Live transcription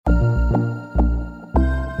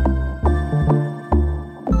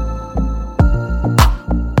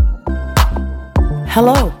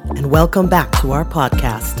Hello, and welcome back to our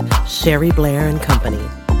podcast, Sherry Blair and Company,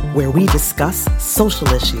 where we discuss social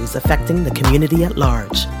issues affecting the community at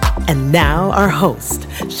large. And now our host,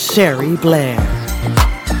 Sherry Blair.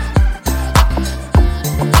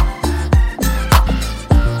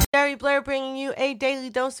 Sherry Blair bringing you a daily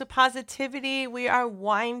dose of positivity. We are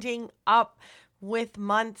winding up with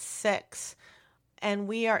month 6, and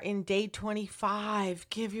we are in day 25.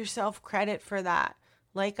 Give yourself credit for that.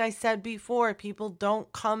 Like I said before, people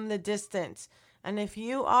don't come the distance. And if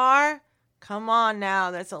you are, come on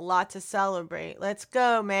now. That's a lot to celebrate. Let's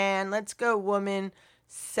go, man. Let's go, woman.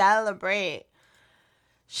 Celebrate.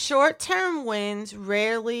 Short-term wins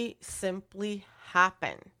rarely simply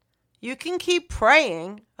happen. You can keep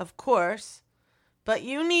praying, of course, but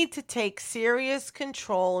you need to take serious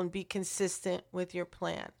control and be consistent with your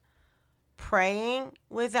plan. Praying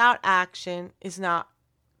without action is not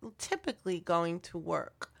typically going to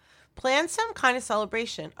work. Plan some kind of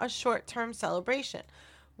celebration, a short-term celebration.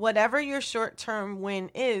 Whatever your short-term win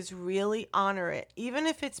is, really honor it, even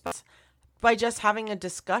if it's by just having a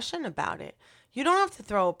discussion about it. You don't have to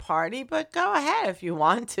throw a party, but go ahead if you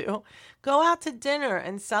want to. Go out to dinner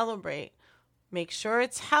and celebrate. Make sure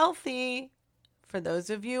it's healthy. For those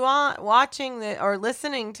of you watching or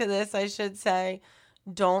listening to this, I should say,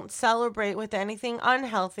 don't celebrate with anything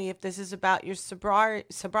unhealthy if this is about your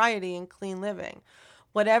sobriety and clean living.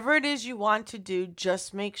 Whatever it is you want to do,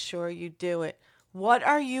 just make sure you do it. What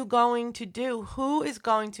are you going to do? Who is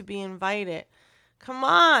going to be invited? Come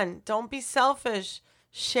on, don't be selfish.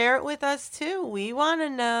 Share it with us too. We want to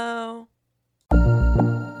know.